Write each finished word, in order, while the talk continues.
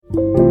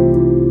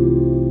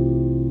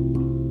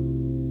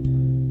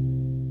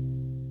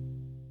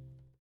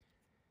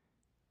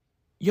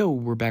Yo,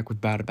 we're back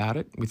with Bout About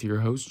It with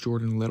your host,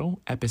 Jordan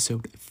Little,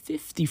 episode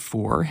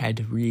 54. Had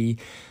to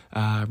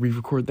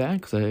re-record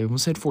that because I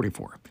almost said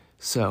 44.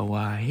 So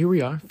here we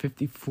are,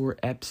 54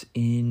 eps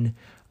in.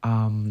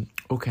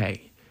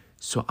 Okay,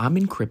 so I'm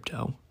in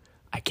crypto.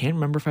 I can't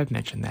remember if I've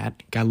mentioned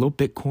that. Got a little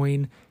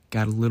Bitcoin,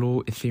 got a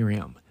little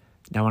Ethereum.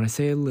 Now, when I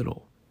say a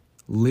little,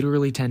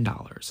 literally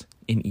 $10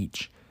 in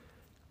each.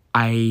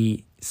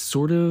 I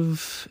sort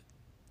of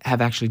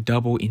have actually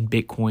double in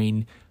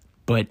Bitcoin,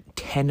 but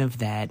 10 of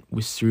that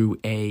was through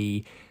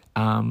a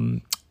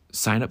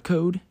sign-up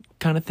code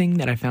kind of thing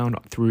that I found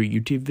through a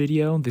YouTube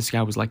video. This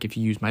guy was like, if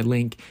you use my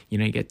link,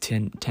 you get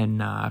 10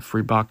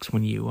 free bucks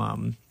when you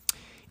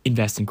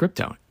invest in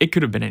crypto. It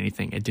could have been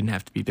anything. It didn't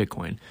have to be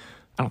Bitcoin.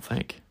 I don't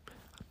think.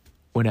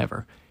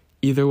 Whatever.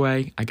 Either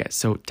way, I guess.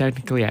 So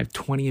technically I have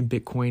 20 in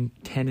Bitcoin,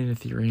 10 in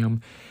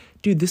Ethereum.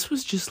 Dude, this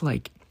was just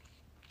like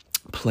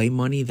play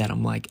money that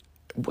I'm like,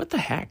 what the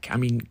heck? I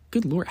mean,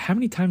 good Lord, how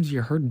many times have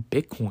you heard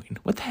Bitcoin?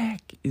 What the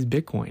heck is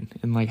Bitcoin?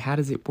 And like, how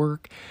does it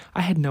work?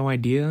 I had no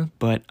idea,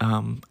 but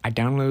I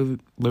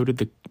downloaded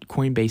the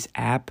Coinbase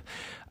app,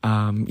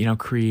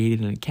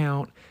 created an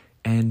account,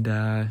 and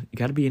you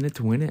got to be in it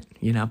to win it.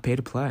 Pay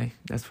to play.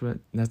 That's what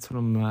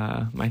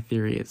my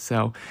theory is.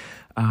 So,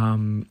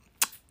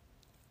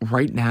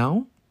 right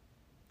now,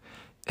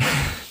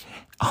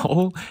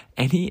 all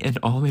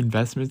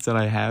investments that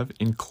I have,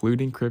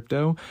 including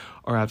crypto,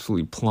 are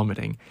absolutely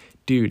plummeting.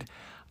 Dude,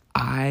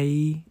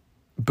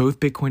 both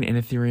Bitcoin and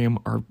Ethereum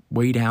are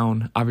way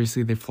down.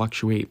 Obviously, they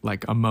fluctuate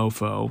like a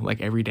mofo, like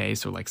every day.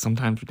 So like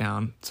sometimes we're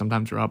down,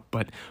 sometimes we're up.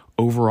 But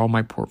overall,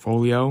 my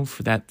portfolio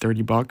for that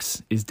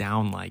 $30 is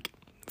down like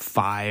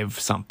 5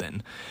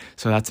 something.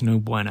 So that's no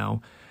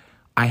bueno.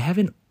 I have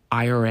an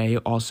IRA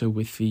also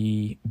with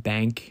the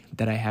bank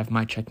that I have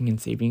my checking and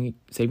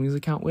savings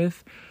account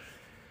with.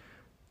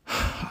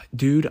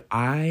 Dude,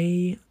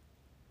 I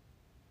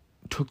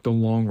took the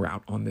long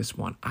route on this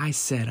one. I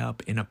set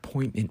up an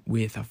appointment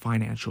with a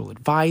financial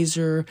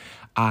advisor.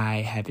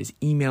 I have his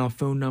email,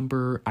 phone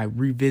number. I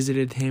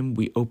revisited him.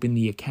 We opened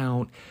the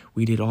account.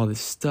 We did all this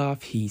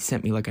stuff. He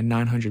sent me like a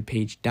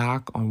 900-page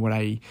doc on what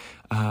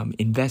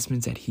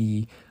investments that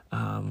he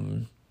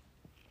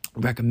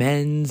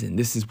recommends, and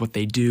this is what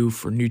they do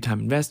for new-time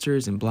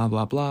investors and blah,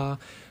 blah, blah.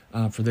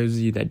 For those of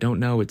you that don't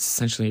know, it's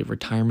essentially a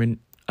retirement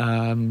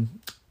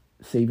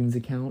savings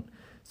account.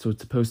 So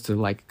it's supposed to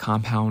like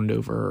compound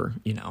over,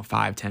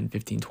 5, 10,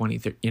 15, 20,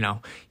 30,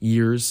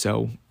 years.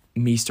 So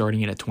me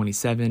starting it at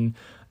 27,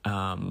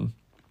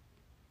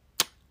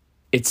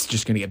 it's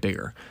just going to get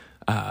bigger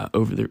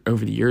over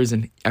the years.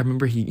 And I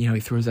remember he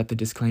throws out the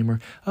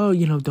disclaimer,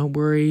 don't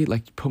worry,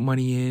 like put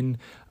money in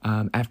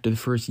after the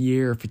first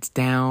year. If it's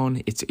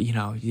down, it's,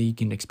 you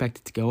can expect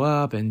it to go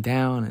up and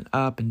down and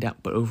up and down.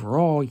 But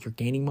overall, you're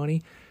gaining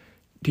money.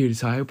 Dude,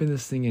 so I opened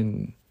this thing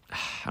in,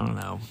 I don't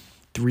know,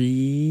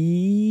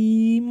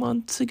 4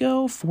 months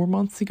ago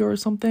or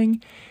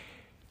something.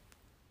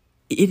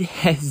 It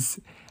has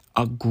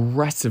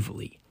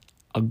aggressively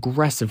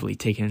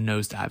taken a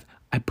nosedive.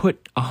 I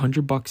put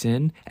 $100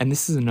 in, and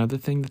this is another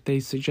thing that they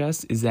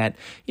suggest is that,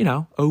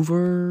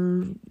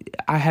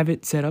 I have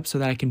it set up so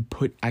that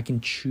I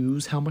can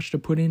choose how much to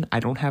put in.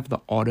 I don't have the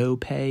auto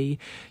pay,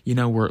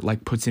 where it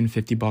like puts in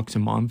 $50 a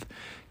month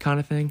kind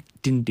of thing.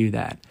 Didn't do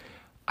that.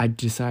 I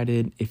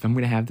decided if I'm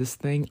going to have this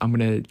thing, I'm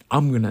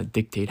going to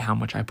dictate how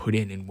much I put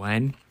in and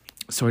when.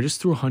 So I just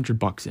threw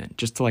 $100 in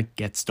just to like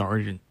get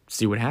started and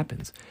see what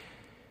happens.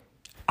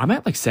 I'm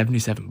at like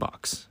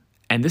 $77.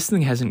 And this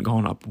thing hasn't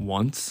gone up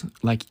once.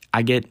 Like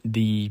I get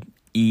the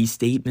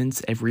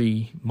e-statements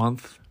every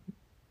month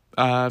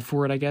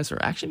for it, I guess,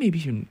 or actually maybe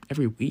even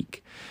every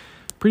week,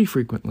 pretty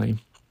frequently.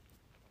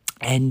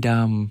 And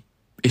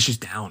it's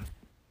just down.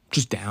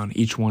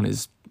 Each one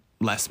is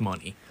less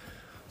money.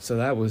 So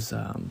that was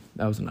a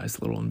nice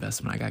little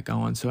investment I got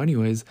going. So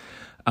anyways,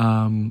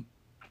 I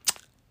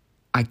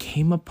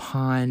came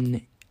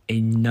upon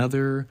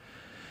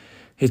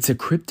it's a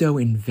crypto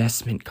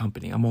investment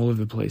company. I'm all over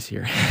the place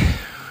here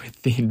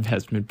with the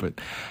investment, but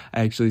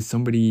actually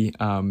somebody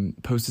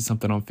posted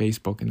something on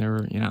Facebook and they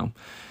were,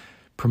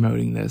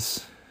 promoting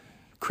this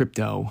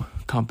crypto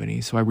company.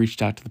 So I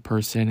reached out to the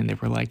person and they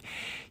were like,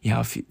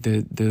 if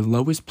the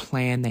lowest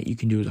plan that you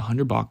can do is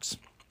 $100,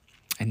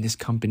 and this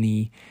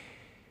company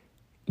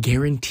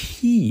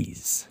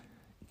guarantees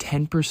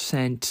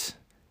 10%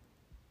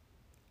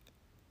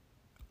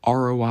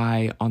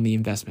 ROI on the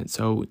investment.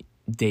 So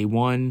day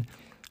 1,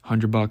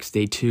 $100,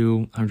 day 2,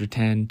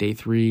 110, day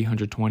 3,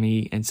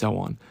 120, and so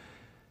on.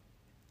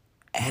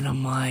 And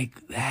I'm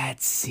like,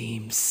 that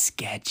seems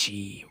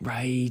sketchy,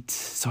 right?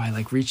 So I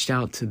like reached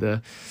out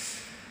to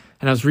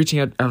I was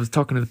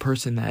talking to the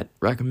person that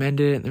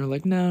recommended it, and they were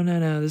like, no,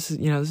 this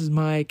is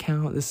my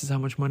account. This is how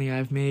much money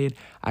I've made.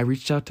 I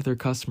reached out to their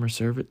customer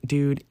service.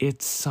 Dude,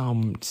 it's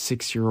some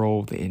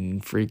 6-year-old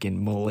in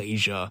freaking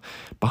Malaysia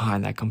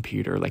behind that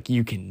computer. Like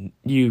you can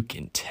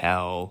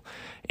tell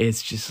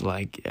it's just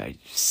like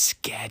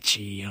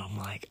sketchy. And I'm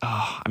like,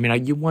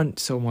 you want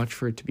so much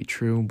for it to be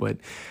true, but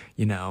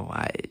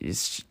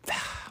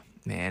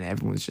man,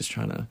 everyone's just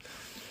trying to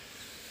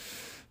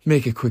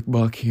make a quick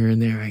buck here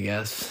and there, I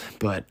guess.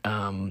 But,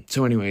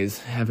 so anyways,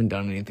 haven't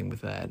done anything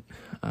with that.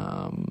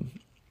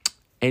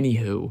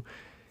 Anywho,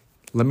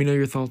 let me know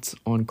your thoughts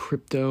on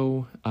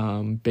crypto,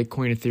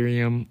 Bitcoin,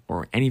 Ethereum,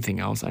 or anything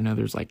else. I know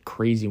there's like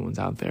crazy ones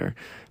out there,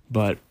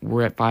 but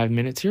we're at 5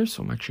 minutes here,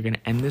 so I'm actually going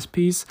to end this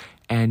piece,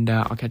 and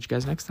I'll catch you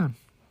guys next time.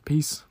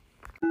 Peace.